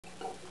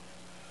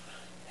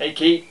Hey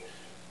Keith,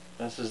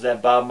 this is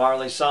that Bob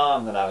Marley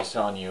song that I was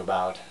telling you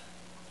about.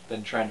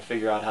 Been trying to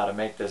figure out how to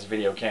make this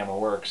video camera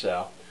work,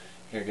 so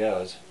here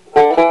goes.